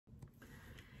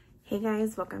Hey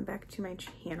guys, welcome back to my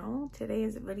channel.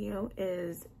 Today's video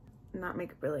is not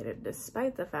makeup related,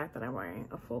 despite the fact that I'm wearing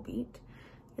a full beat.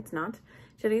 It's not.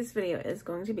 Today's video is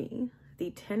going to be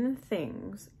the 10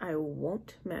 things I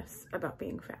won't miss about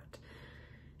being fat.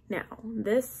 Now,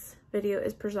 this video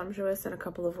is presumptuous in a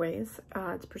couple of ways.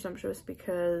 It's presumptuous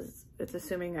because it's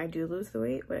assuming I do lose the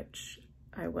weight, which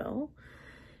I will.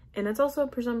 And it's also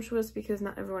presumptuous because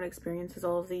not everyone experiences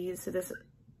all of these. So this,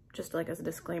 just like as a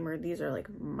disclaimer, these are like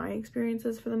my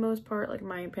experiences for the most part, like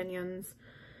my opinions.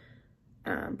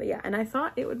 But yeah, and I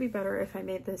thought it would be better if I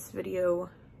made this video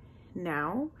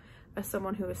now as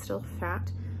someone who is still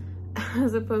fat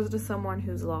as opposed to someone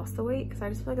who's lost the weight, because I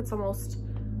just feel like it's almost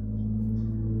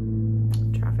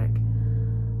traffic.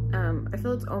 I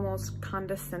feel it's almost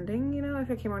condescending, you know,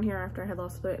 if I came on here after I had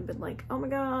lost the weight and been like, oh my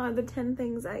god, the 10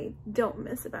 things I don't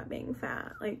miss about being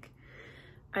fat. Like,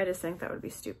 I just think that would be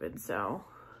stupid, so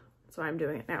that's why I'm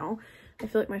doing it now. I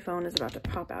feel like my phone is about to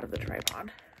pop out of the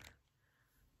tripod.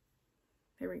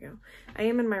 There we go. I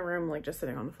am in my room, like, just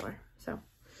sitting on the floor, so.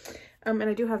 And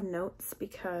I do have notes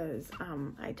because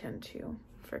I tend to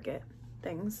forget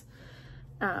things.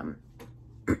 And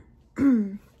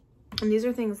these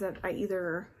are things that I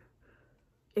either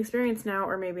experience now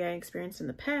or maybe I experienced in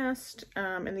the past.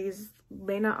 And these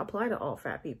may not apply to all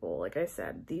fat people. Like I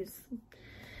said, these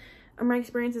are my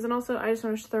experiences. And also, I just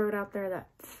want to throw it out there that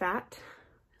fat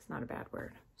is not a bad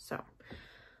word. So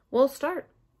we'll start.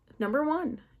 Number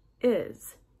 1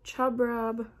 is chub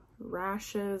rub,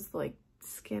 rashes, like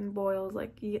skin boils,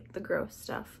 like the gross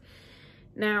stuff.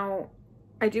 Now,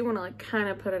 I do want to like kind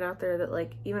of put it out there that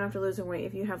like even after losing weight,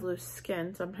 if you have loose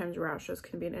skin, sometimes rashes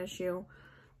can be an issue.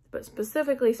 But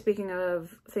specifically speaking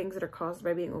of things that are caused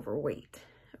by being overweight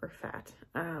or fat,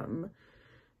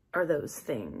 are those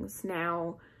things.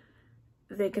 Now,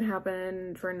 they can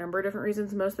happen for a number of different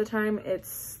reasons. Most of the time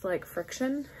it's like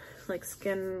friction, like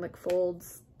skin, like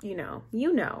folds, you know.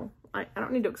 I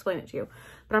don't need to explain it to you,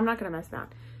 but I'm not going to mess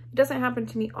that. It doesn't happen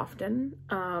to me often.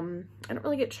 I don't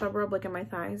really get chub rub like in my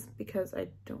thighs because I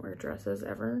don't wear dresses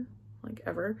ever, like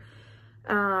ever.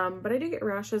 But I do get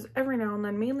rashes every now and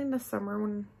then, mainly in the summer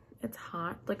when it's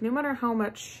hot. Like no matter how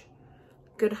much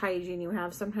good hygiene you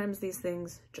have, sometimes these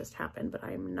things just happen, but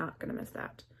I am not going to miss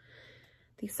that.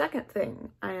 The second thing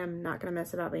I am not going to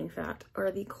miss about being fat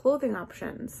are the clothing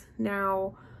options.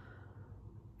 Now,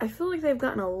 I feel like they've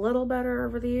gotten a little better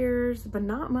over the years, but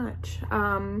not much.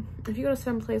 If you go to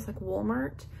some place like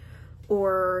Walmart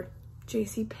or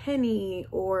JCPenney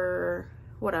or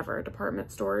whatever,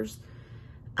 department stores,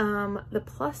 the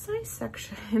plus size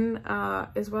section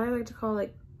is what I like to call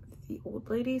like the old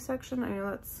lady section. I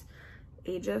know that's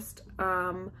ageist,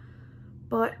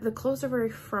 but the clothes are very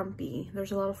frumpy.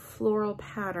 There's a lot of floral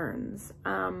patterns.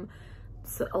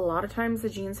 So a lot of times the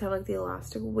jeans have like the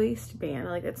elastic waistband.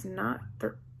 Like it's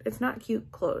not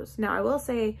cute clothes. Now I will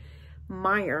say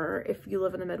Meijer, if you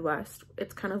live in the Midwest,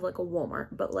 it's kind of like a Walmart,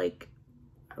 but like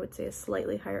I would say a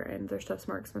slightly higher end. Their stuff's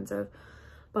more expensive.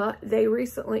 But they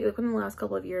recently, like in the last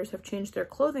couple of years, have changed their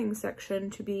clothing section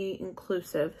to be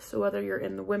inclusive. So whether you're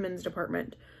in the women's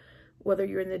department, whether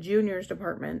you're in the juniors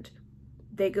department,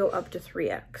 they go up to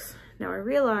 3X. Now I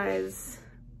realize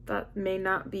that may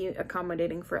not be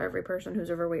accommodating for every person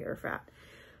who's overweight or fat,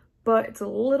 but it's a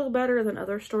little better than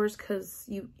other stores because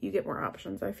you get more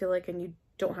options, I feel like, and you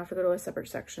don't have to go to a separate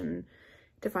section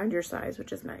to find your size,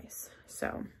 which is nice.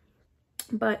 So,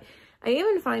 but I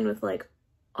even find with like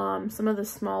some of the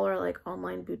smaller like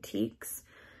online boutiques,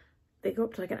 they go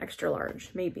up to like an extra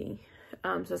large, maybe.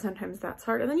 So sometimes that's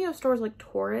hard. And then you have stores like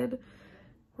Torrid,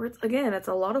 where it's, again, it's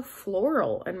a lot of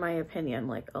floral, in my opinion,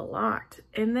 like a lot.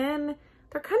 And then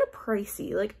they're kind of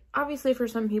pricey. Like, obviously for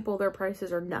some people, their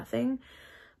prices are nothing.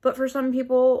 But for some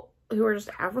people who are just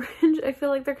average, I feel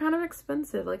like they're kind of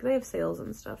expensive. Like, they have sales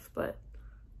and stuff, but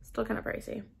still kind of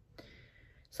pricey.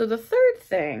 So the third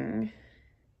thing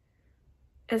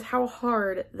is how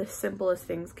hard the simplest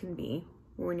things can be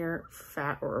when you're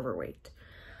fat or overweight.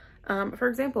 For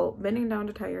example, bending down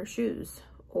to tie your shoes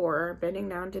or bending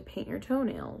down to paint your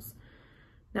toenails.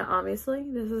 Now, obviously,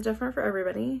 this is different for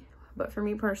everybody, but for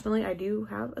me personally, I do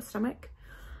have a stomach.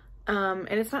 And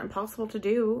it's not impossible to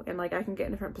do, and like I can get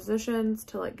in different positions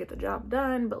to like get the job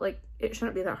done, but like it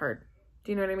shouldn't be that hard.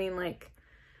 Do you know what I mean? Like,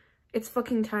 it's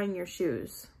fucking tying your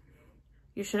shoes.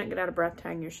 You shouldn't get out of breath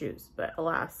tying your shoes, but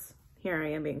alas, here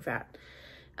I am being fat.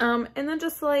 And then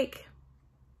just like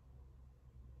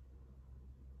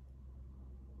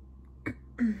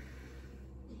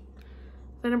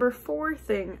the number 4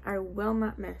 thing I will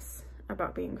not miss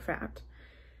about being fat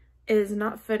is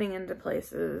not fitting into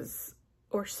places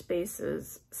or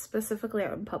spaces, specifically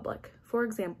out in public. For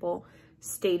example,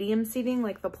 stadium seating,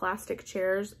 like the plastic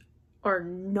chairs, are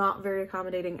not very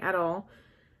accommodating at all.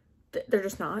 They're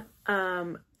just not.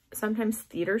 Sometimes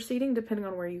theater seating, depending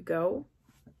on where you go,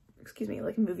 excuse me,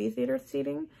 like movie theater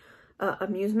seating.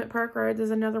 Amusement park rides is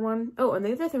another one. Oh, and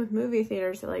the other thing with movie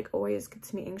theaters that like always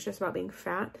gets me anxious about being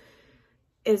fat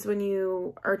is when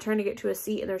you are trying to get to a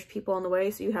seat and there's people on the way,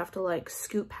 so you have to like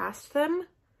scoot past them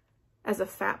as a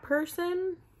fat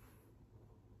person.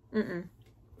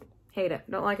 Hate it.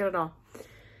 Don't like it at all.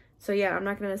 So yeah, I'm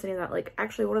not gonna miss any of that. Like,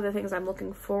 actually, one of the things I'm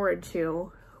looking forward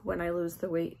to when I lose the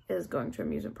weight is going to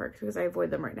amusement parks, because I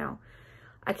avoid them right now.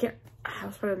 I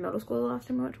was probably in middle school the last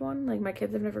time I went to one. Like, my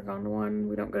kids have never gone to one.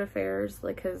 We don't go to fairs,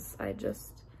 like, because I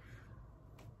just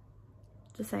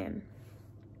saying.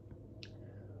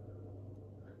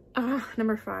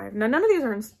 Number 5. Now, none of these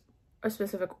are in a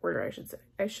specific order,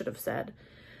 I should have said.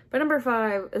 But number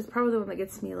 5 is probably the one that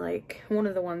gets me, like, one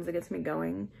of the ones that gets me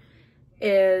going,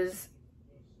 is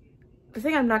the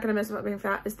thing I'm not going to miss about being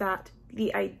fat is that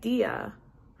the idea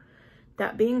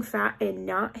that being fat and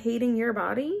not hating your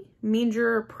body means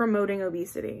you're promoting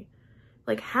obesity.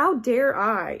 Like, how dare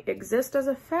I exist as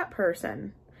a fat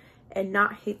person and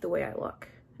not hate the way I look?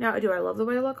 Now, do I love the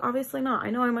way I look? Obviously not. I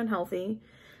know I'm unhealthy.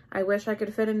 I wish I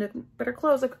could fit into better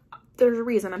clothes. Like, there's a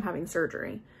reason I'm having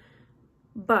surgery.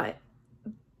 But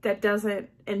that doesn't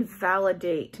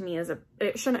invalidate me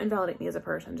it shouldn't invalidate me as a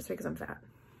person just because I'm fat.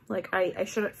 Like, I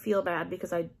shouldn't feel bad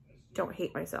because I don't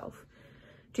hate myself.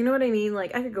 Do you know what I mean?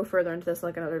 Like, I could go further into this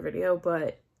like another video,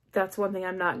 but that's one thing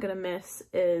I'm not gonna miss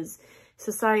is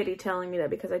society telling me that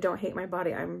because I don't hate my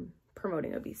body, I'm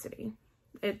promoting obesity.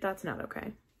 That's not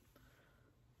okay.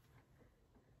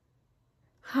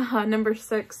 Number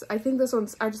 6. I think this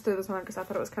one's, I just threw this one because I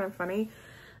thought it was kind of funny.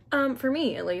 For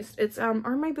me, at least, it's, are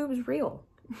my boobs real?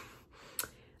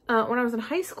 When I was in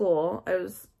high school, I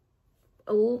was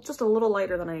just a little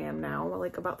lighter than I am now,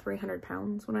 like about 300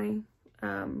 pounds when I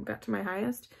got to my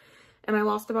highest, and I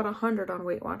lost about 100 on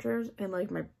Weight Watchers, and like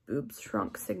my boobs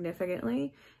shrunk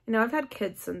significantly. And now I've had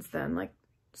kids since then, like,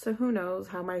 so who knows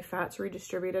how my fat's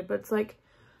redistributed, but it's like,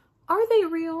 are they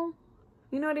real?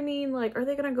 You know what I mean? Like, are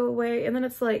they gonna go away? And then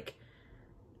it's like,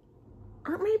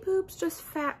 aren't my boobs just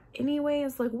fat anyway?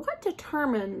 It's like, what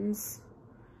determines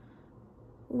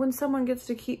when someone gets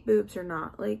to keep boobs or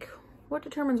not? Like, what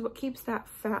determines what keeps that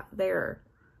fat there?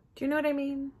 Do you know what I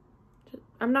mean?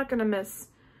 I'm not gonna miss.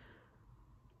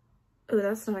 Oh,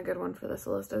 that's not a good one for this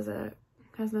list, is it?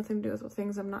 Has nothing to do with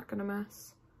things I'm not gonna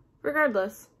miss.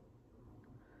 Regardless.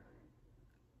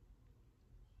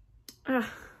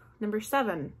 Number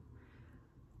 7.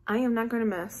 I am not gonna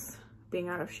miss being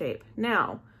out of shape.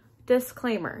 Now,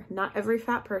 disclaimer, not every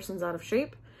fat person's out of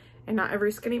shape, and not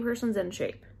every skinny person's in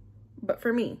shape. But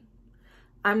for me,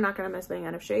 I'm not gonna miss being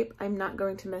out of shape. I'm not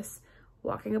going to miss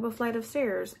walking up a flight of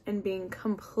stairs and being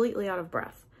completely out of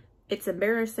breath. It's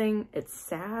embarrassing, it's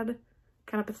sad,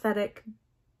 kind of pathetic,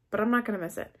 but I'm not gonna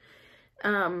miss it.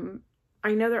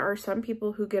 I know there are some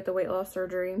people who get the weight loss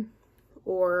surgery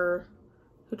or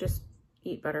who just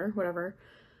eat better, whatever,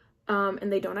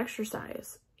 and they don't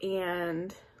exercise,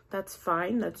 and that's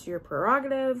fine. That's your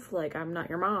prerogative. Like, I'm not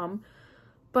your mom.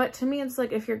 But to me, it's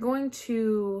like, if you're going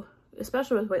to,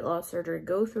 especially with weight loss surgery,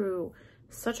 go through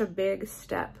such a big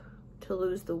step to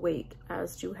lose the weight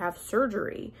as to have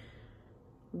surgery,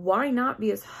 why not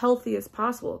be as healthy as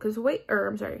possible? Because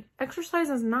exercise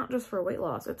is not just for weight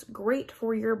loss. It's great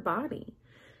for your body.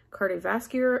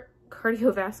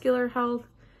 Cardiovascular health,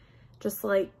 just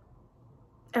like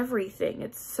everything.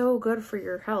 It's so good for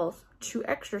your health to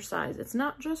exercise. It's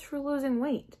not just for losing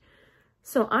weight.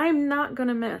 So I'm not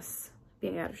gonna miss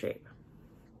being out of shape.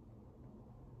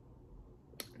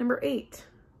 Number 8,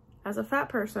 as a fat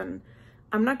person,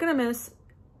 I'm not gonna miss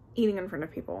eating in front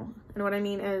of people. And what I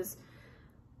mean is,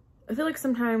 I feel like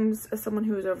sometimes as someone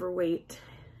who is overweight,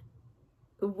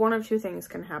 one of two things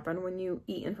can happen when you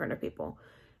eat in front of people.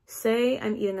 Say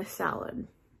I'm eating a salad,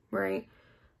 right?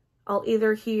 I'll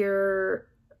either hear,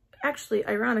 actually,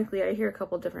 ironically, I hear a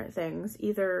couple different things.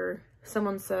 Either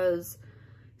someone says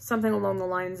something along the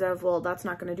lines of, well, that's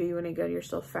not going to do you any good, you're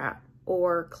still fat.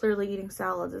 Or clearly eating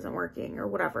salads isn't working, or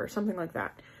whatever, something like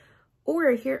that.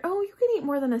 Or I hear, oh, you can eat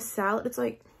more than a salad. It's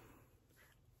like,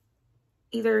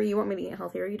 either you want me to eat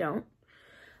healthy or you don't.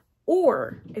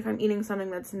 Or if I'm eating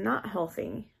something that's not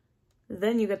healthy,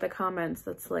 then you get the comments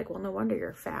that's like, well, no wonder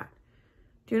you're fat.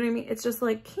 Do you know what I mean? It's just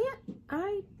like, can't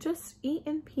I just eat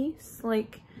in peace?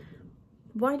 Like,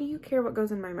 why do you care what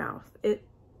goes in my mouth?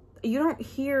 You don't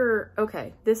hear,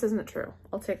 okay, this isn't true.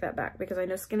 I'll take that back because I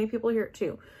know skinny people hear it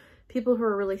too. People who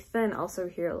are really thin also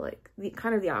hear like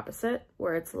kind of the opposite,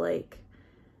 where it's like,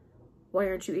 why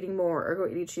aren't you eating more, or go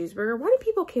eat a cheeseburger? Why do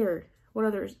people care what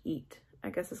others eat, I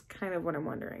guess is kind of what I'm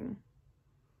wondering.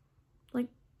 Like,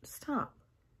 stop.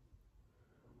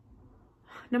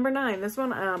 Number 9, this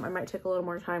one I might take a little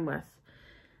more time with.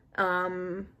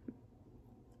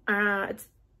 It's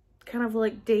kind of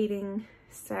like dating,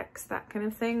 sex, that kind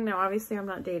of thing. Now, obviously I'm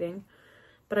not dating,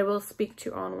 but I will speak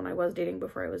to on when I was dating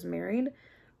before I was married.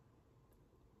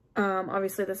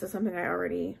 Obviously this is something I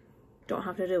already don't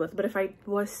have to deal with, but if I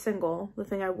was single, the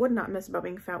thing I would not miss about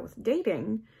being fat with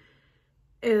dating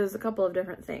is a couple of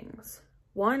different things.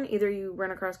 One, either you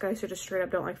run across guys who just straight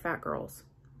up don't like fat girls.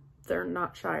 They're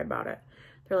not shy about it.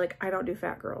 They're like, I don't do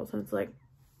fat girls. And it's like,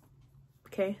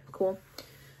 okay, cool.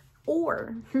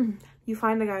 Or you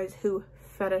find the guys who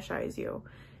fetishize you.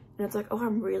 And it's like, oh,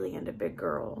 I'm really into big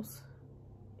girls.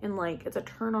 And like, it's a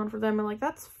turn on for them. And like,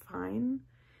 that's fine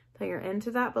that you're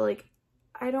into that. But like,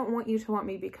 I don't want you to want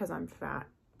me because I'm fat.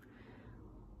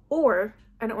 Or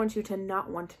I don't want you to not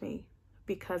want me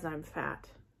because I'm fat.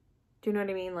 Do you know what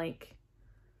I mean? Like,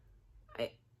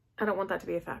 I don't want that to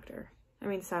be a factor. I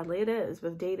mean, sadly it is.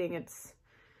 With dating,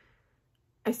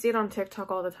 I see it on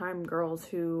TikTok all the time, girls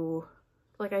who,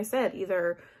 like I said,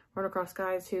 either run across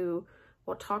guys who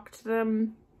will talk to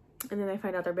them and then they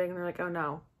find out they're big and they're like, oh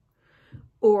no.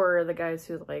 Or the guys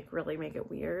who like really make it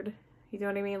weird. You know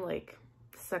what I mean? Like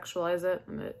sexualize it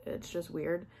and it's just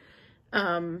weird.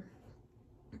 Oh,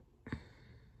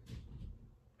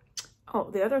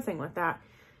 the other thing with that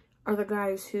are the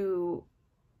guys who,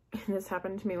 and this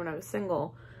happened to me when I was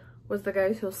single, was the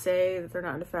guys who'll say that they're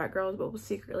not into fat girls, but will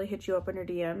secretly hit you up on your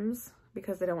DMs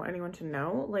because they don't want anyone to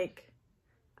know. Like,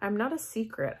 I'm not a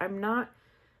secret. I'm not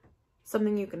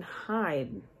something you can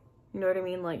hide. You know what I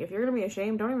mean? Like, if you're gonna be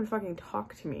ashamed, don't even fucking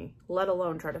talk to me, let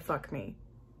alone try to fuck me.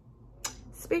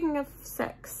 Speaking of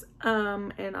sex,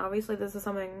 and obviously this is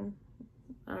something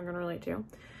I'm gonna relate to.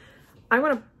 I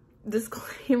want to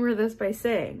disclaimer this by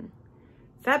saying,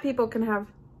 fat people can have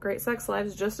great sex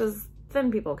lives just as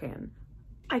thin people can.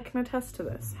 I can attest to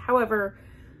this. However,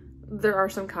 there are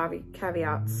some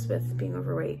caveats with being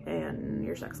overweight and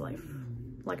your sex life.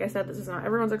 Like I said, this is not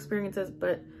everyone's experiences,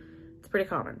 but it's pretty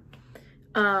common.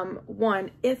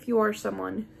 One, if you are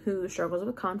someone who struggles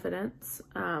with confidence,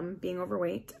 being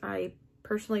overweight, I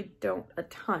personally don't a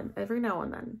ton, every now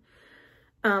and then.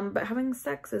 But having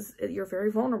sex you're very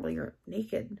vulnerable, you're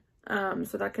naked.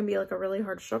 So that can be like a really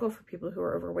hard struggle for people who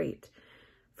are overweight.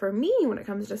 For me, when it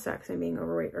comes to sex and being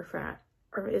overweight or fat,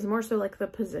 is more so like the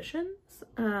positions.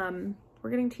 We're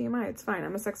getting TMI, it's fine.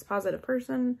 I'm a sex positive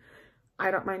person.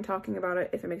 I don't mind talking about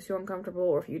it if it makes you uncomfortable,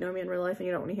 or if you know me in real life and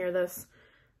you don't want to hear this,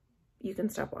 you can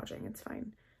stop watching, it's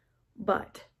fine.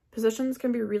 But positions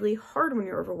can be really hard when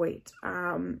you're overweight.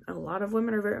 A lot of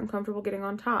women are very uncomfortable getting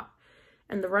on top.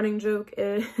 And the running joke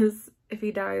is, if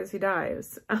he dies, he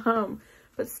dies.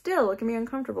 But still, it can be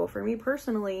uncomfortable. For me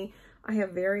personally, I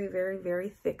have very, very, very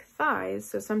thick thighs,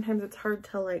 so sometimes it's hard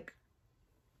to like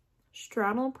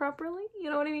straddle properly, you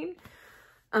know what I mean?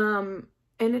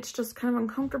 And it's just kind of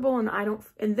uncomfortable,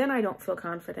 and then I don't feel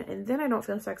confident, and then I don't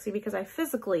feel sexy because I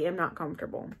physically am not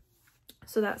comfortable.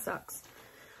 So that sucks.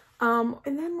 And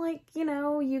then like, you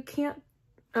know, you can't,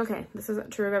 okay, this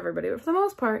isn't true of everybody, but for the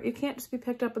most part, you can't just be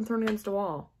picked up and thrown against a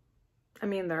wall. I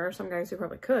mean, there are some guys who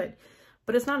probably could,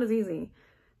 but it's not as easy.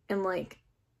 And like,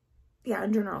 yeah,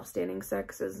 in general, standing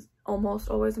sex is almost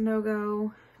always a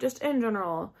no-go. Just in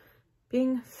general,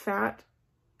 being fat,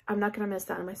 I'm not gonna miss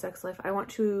that in my sex life. I want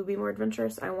to be more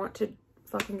adventurous. I want to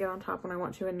fucking get on top when I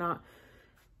want to and not,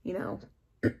 you know,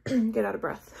 get out of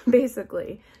breath,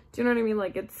 basically. Do you know what I mean?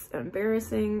 Like, it's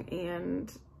embarrassing,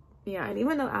 and yeah, and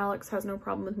even though Alex has no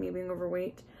problem with me being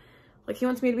overweight, like, he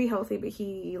wants me to be healthy, but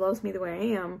he loves me the way I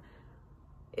am,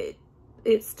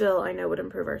 it still, I know, would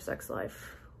improve our sex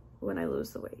life when I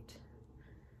lose the weight.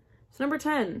 So number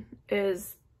 10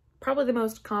 is probably the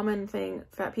most common thing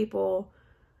fat people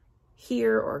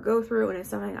hear or go through, and it's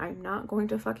something I'm not going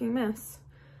to fucking miss,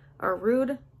 are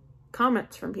rude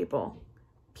comments from people,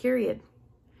 period.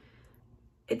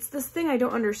 It's this thing I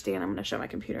don't understand. I'm going to shut my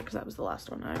computer because that was the last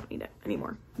one. I don't need it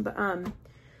anymore. But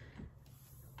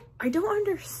I don't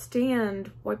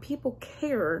understand why people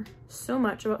care so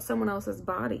much about someone else's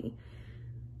body.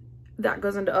 That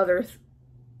goes into other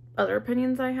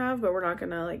opinions I have, but we're not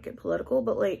going to like get political.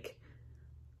 But like,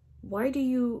 why do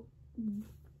you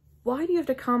have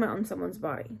to comment on someone's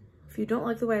body? If you don't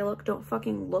like the way I look, don't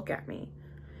fucking look at me.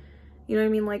 You know what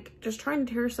I mean? Like, just trying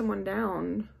to tear someone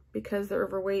down because they're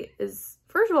overweight is,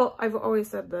 first of all, I've always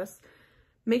said this,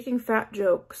 making fat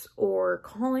jokes or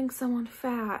calling someone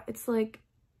fat, it's like,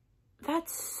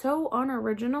 that's so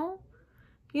unoriginal.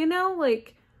 You know,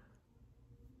 like,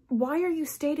 why are you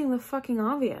stating the fucking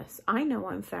obvious? I know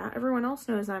I'm fat. Everyone else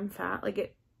knows I'm fat.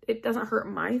 Like, it doesn't hurt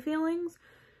my feelings,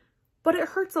 but it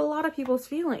hurts a lot of people's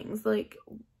feelings. Like,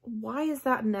 why is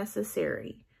that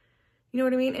necessary? You know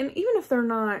what I mean? And even if they're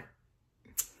not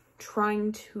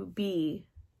trying to be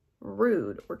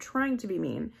rude or trying to be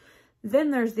mean,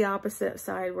 then there's the opposite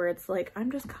side where it's like,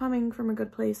 I'm just coming from a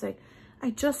good place. I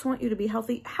just want you to be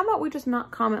healthy. How about we just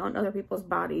not comment on other people's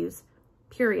bodies,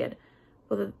 period?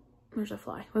 Whether, there's a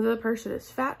fly, whether the person is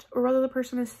fat or whether the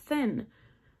person is thin.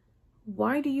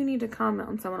 Why do you need to comment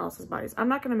on someone else's bodies? I'm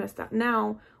not going to miss that.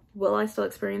 Now, will I still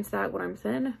experience that when I'm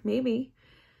thin? Maybe.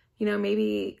 You know,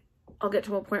 maybe I'll get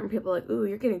to a point where people are like, ooh,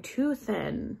 you're getting too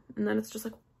thin. And then it's just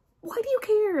like, why do you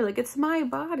care? Like, it's my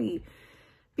body.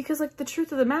 Because, like, the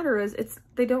truth of the matter is,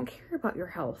 they don't care about your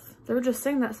health. They're just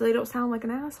saying that so they don't sound like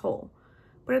an asshole.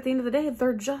 But at the end of the day,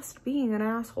 they're just being an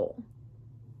asshole.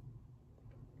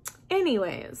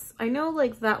 Anyways, I know,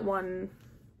 like, that one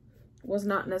was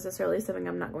not necessarily something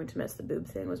I'm not going to miss. The boob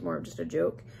thing was more of just a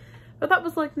joke. But that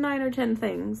was like 9 or 10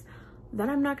 things that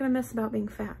I'm not going to miss about being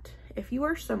fat. If you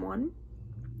are someone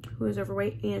who is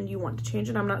overweight and you want to change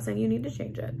it, I'm not saying you need to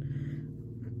change it.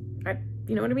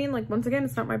 You know what I mean? Like, once again,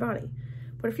 it's not my body.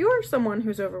 But if you are someone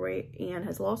who's overweight and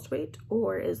has lost weight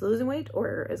or is losing weight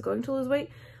or is going to lose weight,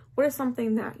 what is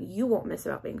something that you won't miss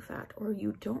about being fat or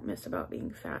you don't miss about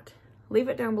being fat? Leave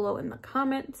it down below in the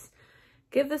comments.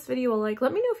 Give this video a like.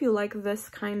 Let me know if you like this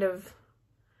kind of,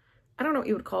 I don't know what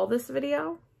you would call this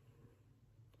video.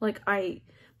 Like,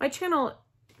 my channel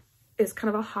is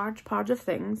kind of a hodgepodge of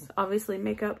things, obviously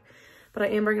makeup, but I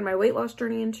am bringing my weight loss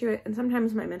journey into it and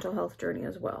sometimes my mental health journey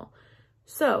as well.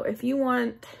 So if you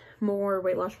want more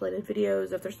weight loss related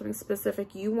videos, if there's something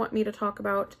specific you want me to talk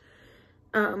about,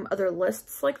 other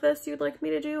lists like this you'd like me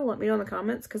to do, let me know in the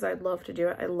comments because I'd love to do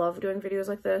it. I love doing videos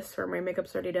like this where my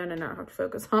makeup's already done and not have to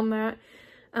focus on that.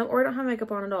 Or I don't have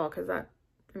makeup on at all because that,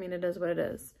 I mean, it is what it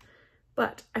is.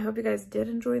 But I hope you guys did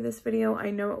enjoy this video. I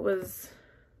know it was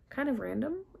kind of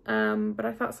random, but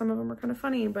I thought some of them were kind of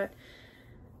funny, but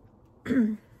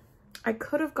I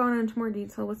could have gone into more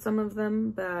detail with some of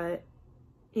them, but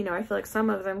you know, I feel like some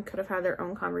of them could have had their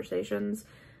own conversations,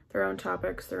 their own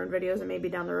topics, their own videos, and maybe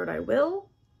down the road I will.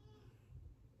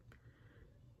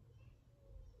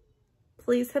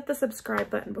 Please hit the subscribe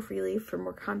button before you leave for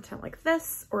more content like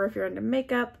this, or if you're into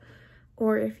makeup,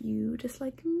 or if you just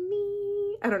like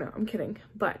me. I don't know, I'm kidding.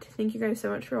 But thank you guys so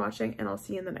much for watching, and I'll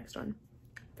see you in the next one.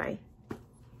 Bye.